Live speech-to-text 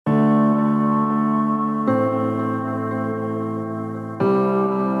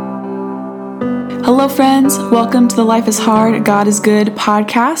Hello, friends. Welcome to the Life is Hard, God is Good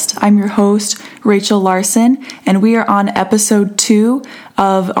podcast. I'm your host, Rachel Larson, and we are on episode 2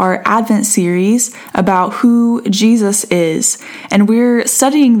 of our Advent series about who Jesus is. And we're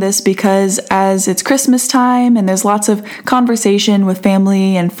studying this because as it's Christmas time and there's lots of conversation with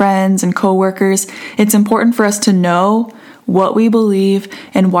family and friends and coworkers, it's important for us to know what we believe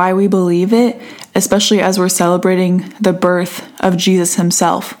and why we believe it, especially as we're celebrating the birth of Jesus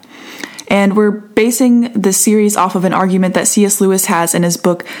himself. And we're basing this series off of an argument that C.S. Lewis has in his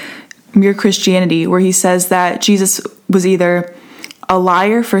book, Mere Christianity, where he says that Jesus was either a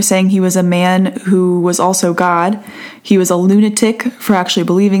liar for saying he was a man who was also God, he was a lunatic for actually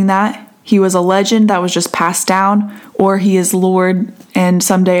believing that, he was a legend that was just passed down, or he is Lord and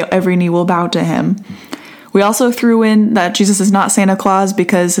someday every knee will bow to him. We also threw in that Jesus is not Santa Claus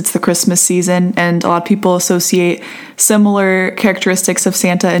because it's the Christmas season and a lot of people associate similar characteristics of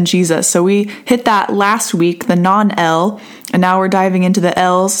Santa and Jesus. So we hit that last week, the non-L, and now we're diving into the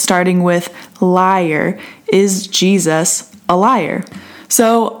L's, starting with liar. Is Jesus a liar?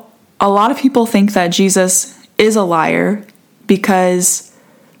 So a lot of people think that Jesus is a liar because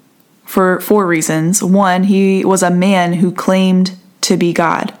for 4 reasons. 1, he was a man who claimed to be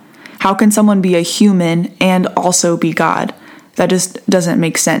God. How can someone be a human and also be God? That just doesn't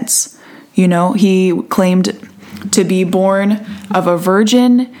make sense. You know, he claimed to be born of a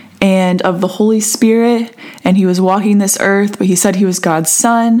virgin and of the Holy Spirit, and he was walking this earth, but he said he was God's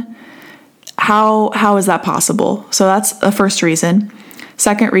son. How is that possible? So that's the first reason.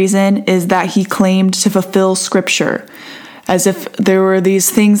 Second reason is that he claimed to fulfill Scripture, as if there were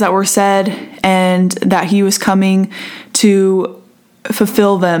these things that were said and that he was coming to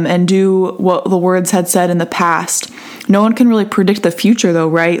fulfill them and do what the words had said in the past. No one can really predict the future though,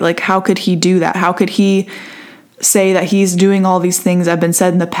 right? Like, how could he do that? How could he say that he's doing all these things that have been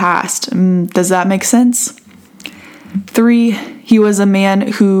said in the past? Does that make sense? 3, he was a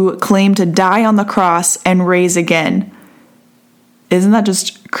man who claimed to die on the cross and rise again. Isn't that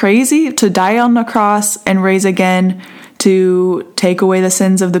just crazy? To die on the cross and rise again to take away the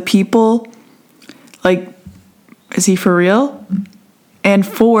sins of the people? Like, is he for real? And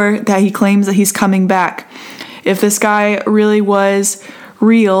 4, that he claims that he's coming back. If this guy really was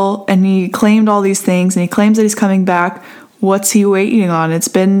real and he claimed all these things and he claims that he's coming back, what's he waiting on? It's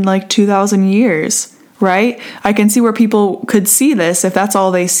been like 2,000 years, right? I can see where people could see this if that's all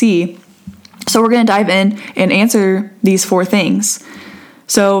they see. So we're going to dive in and answer these 4 things.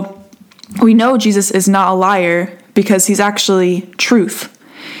 So we know Jesus is not a liar because he's actually truth.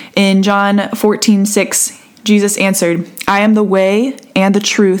 In John 14:6, Jesus answered, I am the way and the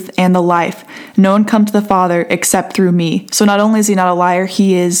truth and the life. No one comes to the Father except through me. So not only is he not a liar,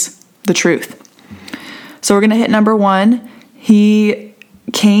 he is the truth. So we're going to hit number 1. He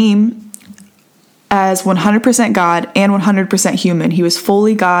came as 100% God and 100% human. He was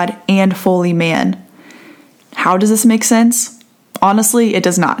fully God and fully man. How does this make sense? Honestly, it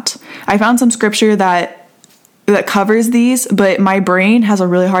does not. I found some scripture that covers these, but my brain has a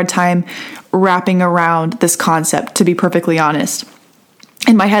really hard time wrapping around this concept, to be perfectly honest.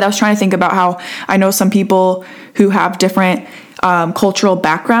 In my head, I was trying to think about how I know some people who have different cultural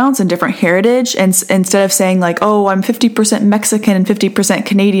backgrounds and different heritage, and instead of saying like, oh, I'm 50% Mexican and 50%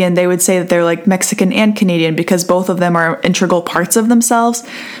 Canadian, they would say that they're like Mexican and Canadian because both of them are integral parts of themselves.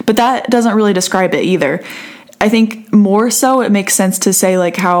 But that doesn't really describe it either. I think more so it makes sense to say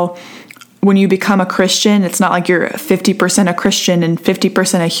like how when you become a Christian, it's not like you're 50% a Christian and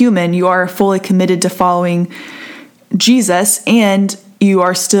 50% a human. You are fully committed to following Jesus, and you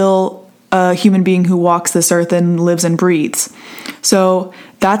are still a human being who walks this earth and lives and breathes. So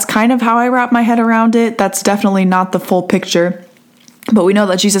that's kind of how I wrap my head around it. That's definitely not the full picture. But we know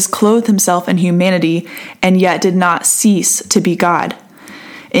that Jesus clothed himself in humanity and yet did not cease to be God.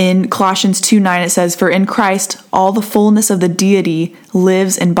 In Colossians 2:9, it says, for in Christ, all the fullness of the deity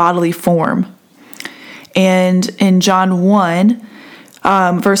lives in bodily form. And in John 1,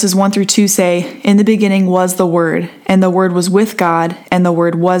 verses 1-2 say, in the beginning was the Word, and the Word was with God, and the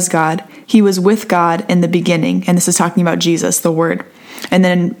Word was God. He was with God in the beginning. And this is talking about Jesus, the Word. And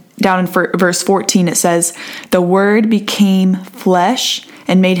then down in verse 14, it says, the Word became flesh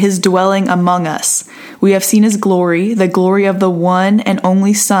and made his dwelling among us. We have seen his glory, the glory of the one and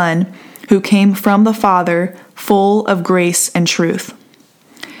only Son, who came from the Father, full of grace and truth.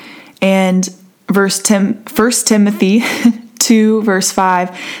 And 1 Timothy 2, verse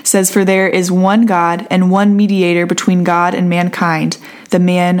 5 says, for there is one God and one mediator between God and mankind, the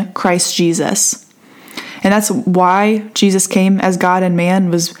man Christ Jesus. And that's why Jesus came as God and man,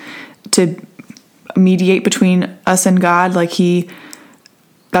 was to mediate between us and God.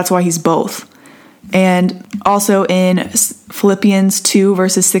 That's why he's both. And also in Philippians 2,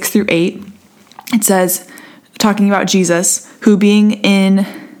 verses 6 through 8, it says, talking about Jesus, who being in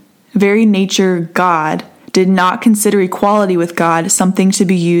very nature God, did not consider equality with God something to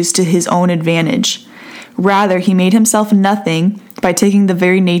be used to his own advantage. Rather, he made himself nothing by taking the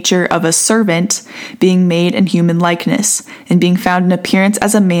very nature of a servant, being made in human likeness. And being found in appearance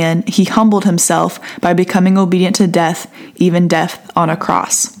as a man, he humbled himself by becoming obedient to death, even death on a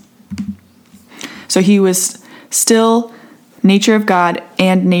cross. So he was still nature of God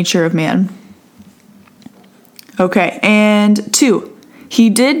and nature of man. Okay, and 2, he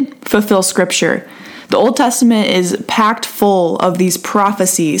did fulfill scripture. The Old Testament is packed full of these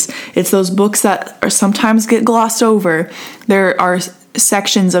prophecies. It's those books that sometimes get glossed over. There are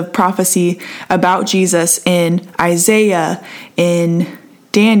sections of prophecy about Jesus in Isaiah, in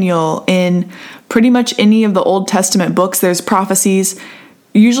Daniel, in pretty much any of the Old Testament books. There's prophecies.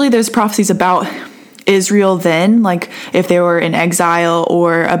 Usually there's prophecies about Israel then, like if they were in exile,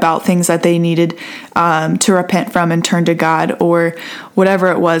 or about things that they needed to repent from and turn to God, or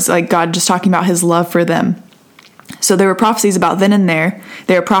whatever it was, like God just talking about his love for them. So there were prophecies about then and there.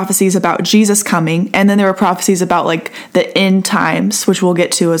 There were prophecies about Jesus coming, and then there were prophecies about like the end times, which we'll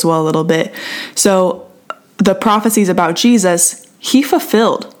get to as well a little bit. So the prophecies about Jesus, he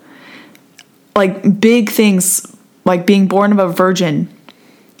fulfilled like big things, like being born of a virgin,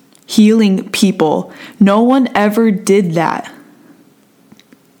 healing people. No one ever did that.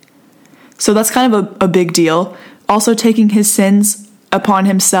 So that's kind of a big deal. Also taking his sins upon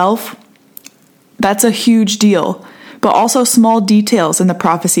himself, that's a huge deal. But also small details in the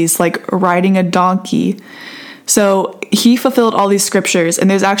prophecies, like riding a donkey. So he fulfilled all these scriptures, and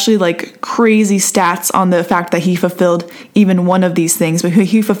there's actually like crazy stats on the fact that he fulfilled even one of these things, but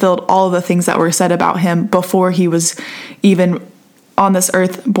he fulfilled all of the things that were said about him before he was even on this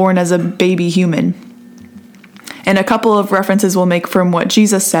earth, born as a baby human. And a couple of references we'll make from what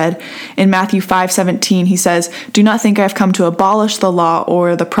Jesus said. In Matthew 5:17, he says, "Do not think I have come to abolish the law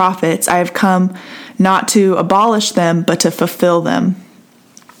or the prophets. I have come not to abolish them, but to fulfill them."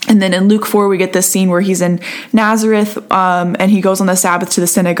 And then in Luke 4, we get this scene where he's in Nazareth, and he goes on the Sabbath to the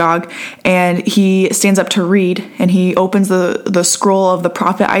synagogue, and he stands up to read, and he opens the scroll of the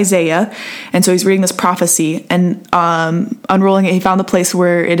prophet Isaiah. And so he's reading this prophecy, and unrolling it, he found the place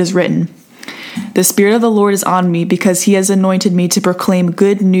where it is written, "The Spirit of the Lord is on me, because he has anointed me to proclaim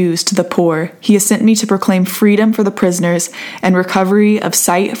good news to the poor. He has sent me to proclaim freedom for the prisoners and recovery of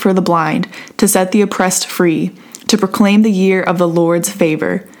sight for the blind, to set the oppressed free, to proclaim the year of the Lord's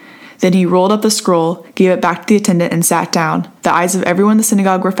favor." Then he rolled up the scroll, gave it back to the attendant, and sat down. The eyes of everyone in the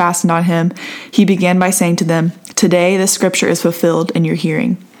synagogue were fastened on him. He began by saying to them, "Today this scripture is fulfilled in your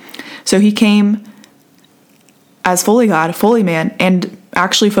hearing." So he came as fully God, fully man, and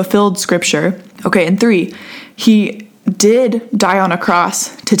actually fulfilled scripture. Okay, and 3, he did die on a cross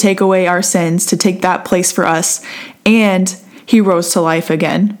to take away our sins, to take that place for us, and he rose to life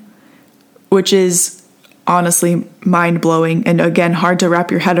again, which is honestly mind-blowing and again hard to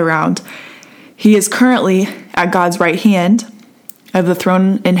wrap your head around. He is currently at God's right hand of the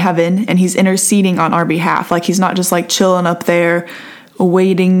throne in heaven, and he's interceding on our behalf. Like he's not just like chilling up there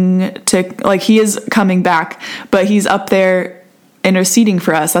waiting to, like he is coming back, but he's up there interceding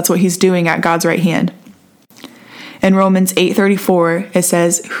for us. That's what he's doing at God's right hand. In Romans 8:34, it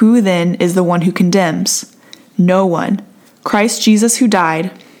says, "Who then is the one who condemns? No one. Christ Jesus, who died,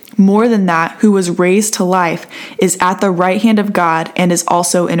 more than that, who was raised to life, is at the right hand of God and is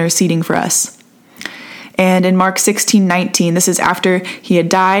also interceding for us." And in Mark 16:19, this is after he had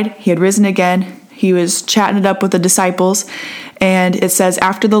died, he had risen again, he was chatting it up with the disciples, and it says,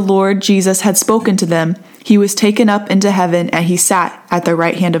 "After the Lord Jesus had spoken to them, he was taken up into heaven, and he sat at the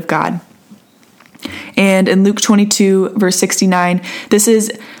right hand of God." And in Luke 22, verse 69, this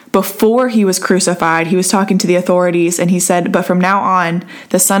is before he was crucified. He was talking to the authorities, and he said, "But from now on,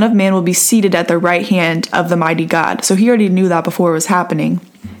 the Son of Man will be seated at the right hand of the mighty God." So he already knew that before it was happening.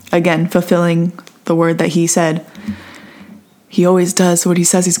 Again, fulfilling the word that he said. He always does what he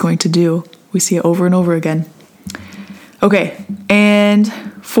says he's going to do. We see it over and over again. Okay, and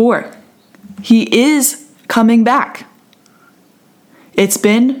 4, he is coming back. It's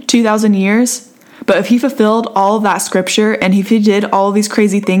been 2,000 years. But if he fulfilled all of that scripture, and if he did all of these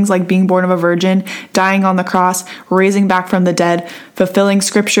crazy things like being born of a virgin, dying on the cross, raising back from the dead, fulfilling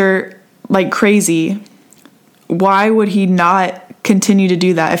scripture like crazy, why would he not continue to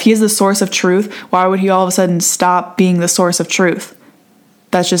do that? If he is the source of truth, why would he all of a sudden stop being the source of truth?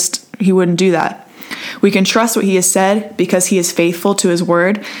 That's just, he wouldn't do that. We can trust what he has said because he is faithful to his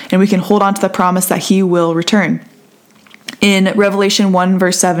word, and we can hold on to the promise that he will return. In Revelation 1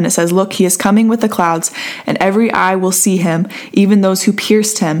 verse 7, it says, "Look, he is coming with the clouds, and every eye will see him, even those who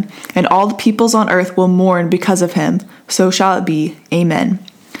pierced him, and all the peoples on earth will mourn because of him. So shall it be. Amen."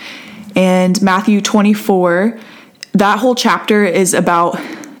 And Matthew 24, that whole chapter is about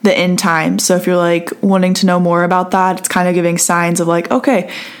the end time. So if you're like wanting to know more about that, it's kind of giving signs of like, okay,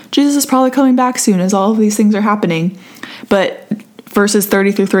 Jesus is probably coming back soon as all of these things are happening. But verses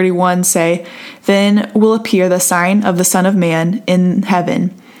 30 through 31 say, "Then will appear the sign of the Son of Man in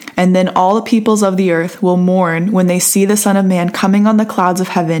heaven, and then all the peoples of the earth will mourn when they see the Son of Man coming on the clouds of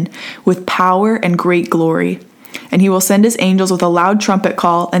heaven with power and great glory. And he will send his angels with a loud trumpet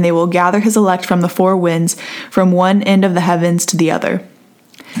call, and they will gather his elect from the four winds, from one end of the heavens to the other."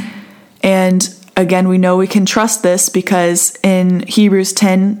 And again, we know we can trust this because in Hebrews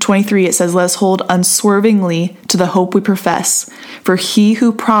 10:23 it says, "Let us hold unswervingly to the hope we profess, for he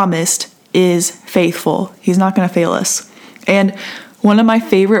who promised is faithful." He's not going to fail us. And one of my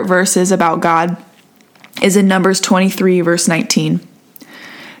favorite verses about God is in Numbers 23 verse 19.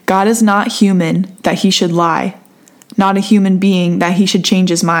 "God is not human that he should lie, not a human being that he should change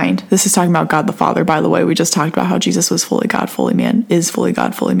his mind." This is talking about God the Father, by the way. We just talked about how Jesus was fully God, fully man, is fully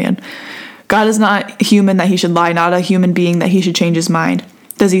God, fully man. God is not human that he should lie, not a human being that he should change his mind.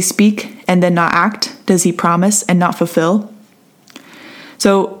 Does he speak and then not act? Does he promise and not fulfill?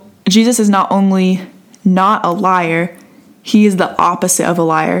 So Jesus is not only not a liar, he is the opposite of a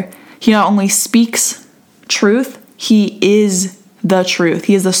liar. He not only speaks truth, he is the truth.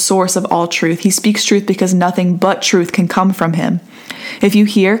 He is the source of all truth. He speaks truth because nothing but truth can come from him. If you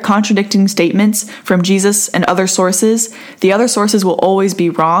hear contradicting statements from Jesus and other sources, the other sources will always be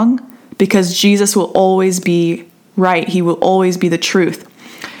wrong because Jesus will always be right. He will always be the truth.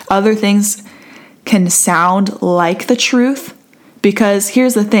 Other things can sound like the truth because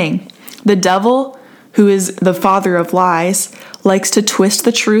here's the thing. The devil, who is the father of lies, likes to twist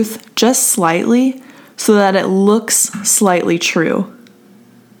the truth just slightly so that it looks slightly true.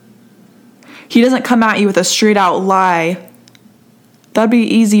 He doesn't come at you with a straight out lie. That'd be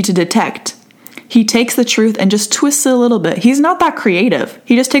easy to detect. He takes the truth and just twists it a little bit. He's not that creative.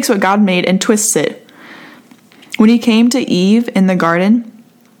 He just takes what God made and twists it. When he came to Eve in the garden,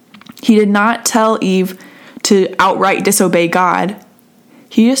 he did not tell Eve to outright disobey God.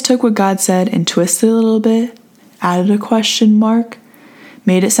 He just took what God said and twisted it a little bit, added a question mark,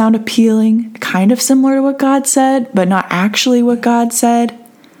 made it sound appealing, kind of similar to what God said, but not actually what God said.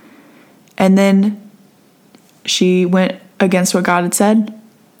 And then she went against what God had said.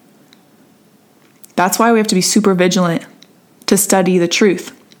 That's why we have to be super vigilant to study the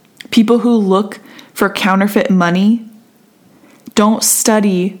truth. People who look for counterfeit money don't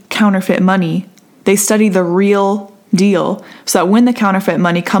study counterfeit money. They study the real deal so that when the counterfeit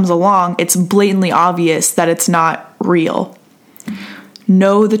money comes along, it's blatantly obvious that it's not real.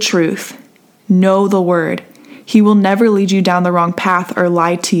 Know the truth. Know the word. He will never lead you down the wrong path or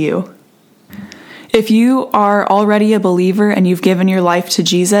lie to you. If you are already a believer and you've given your life to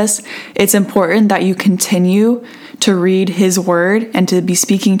Jesus, it's important that you continue to read his word and to be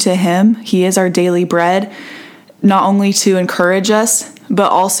speaking to him. He is our daily bread, not only to encourage us,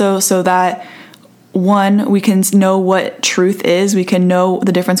 but also so that, one, we can know what truth is. We can know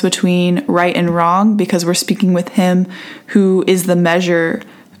the difference between right and wrong because we're speaking with him who is the measure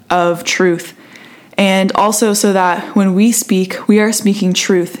of truth. And also so that when we speak, we are speaking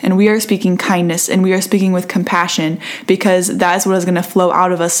truth and we are speaking kindness and we are speaking with compassion because that is what is going to flow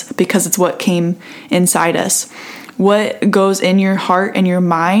out of us because it's what came inside us. What goes in your heart and your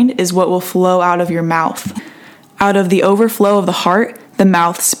mind is what will flow out of your mouth. Out of the overflow of the heart, the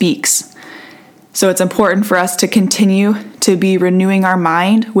mouth speaks. So it's important for us to continue to be renewing our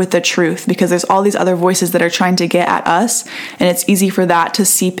mind with the truth because there's all these other voices that are trying to get at us, and it's easy for that to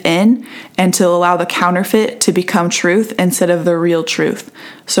seep in and to allow the counterfeit to become truth instead of the real truth.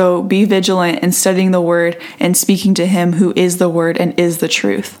 So be vigilant in studying the word and speaking to him who is the word and is the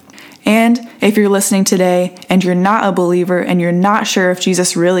truth. And if you're listening today and you're not a believer and you're not sure if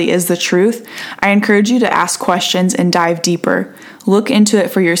Jesus really is the truth, I encourage you to ask questions and dive deeper. Look into it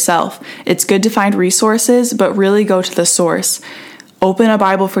for yourself. It's good to find resources, but really go to the source. Open a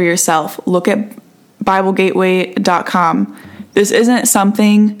Bible for yourself. Look at BibleGateway.com. This isn't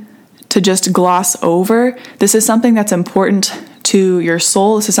something to just gloss over. This is something that's important to your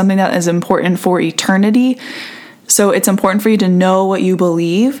soul. This is something that is important for eternity. So it's important for you to know what you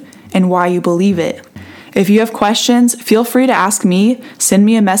believe and why you believe it. If you have questions, feel free to ask me. Send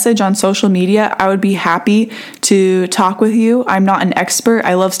me a message on social media. I would be happy to talk with you. I'm not an expert.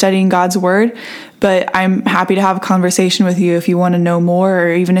 I love studying God's word, but I'm happy to have a conversation with you if you want to know more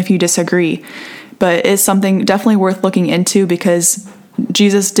or even if you disagree. but it's something definitely worth looking into because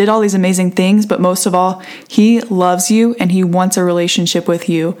Jesus did all these amazing things, but most of all, he loves you and he wants a relationship with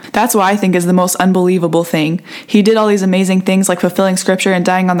you. That's what I think is the most unbelievable thing. He did all these amazing things like fulfilling scripture and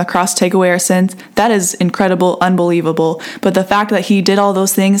dying on the cross to take away our sins. That is incredible, unbelievable. But the fact that he did all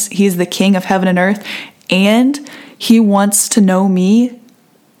those things, he's the king of heaven and earth, and he wants to know me,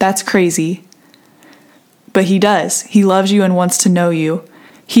 that's crazy. But he does. He loves you and wants to know you.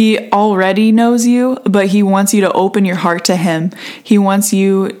 He already knows you, but he wants you to open your heart to him. He wants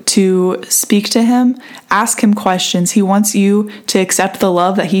you to speak to him, ask him questions. He wants you to accept the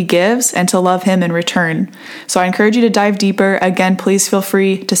love that he gives and to love him in return. So I encourage you to dive deeper. Again, please feel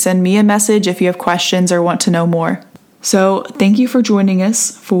free to send me a message if you have questions or want to know more. So thank you for joining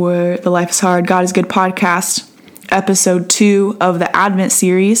us for the Life is Hard, God is Good podcast, episode 2 of the Advent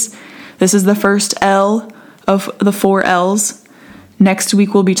series. This is the first L of the 4 L's. Next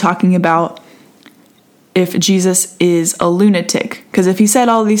week, we'll be talking about if Jesus is a lunatic. Because if he said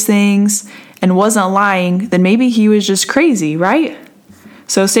all these things and wasn't lying, then maybe he was just crazy, right?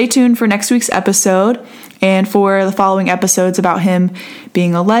 So stay tuned for next week's episode and for the following episodes about him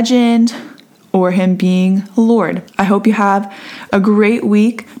being a legend or him being Lord. I hope you have a great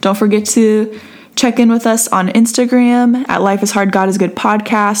week. Don't forget to check in with us on Instagram at Life is Hard, God is Good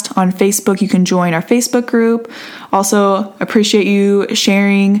podcast. On Facebook, you can join our Facebook group. Also, appreciate you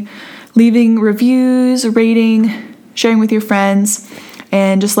sharing, leaving reviews, rating, sharing with your friends,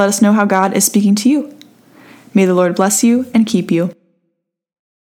 and just let us know how God is speaking to you. May the Lord bless you and keep you.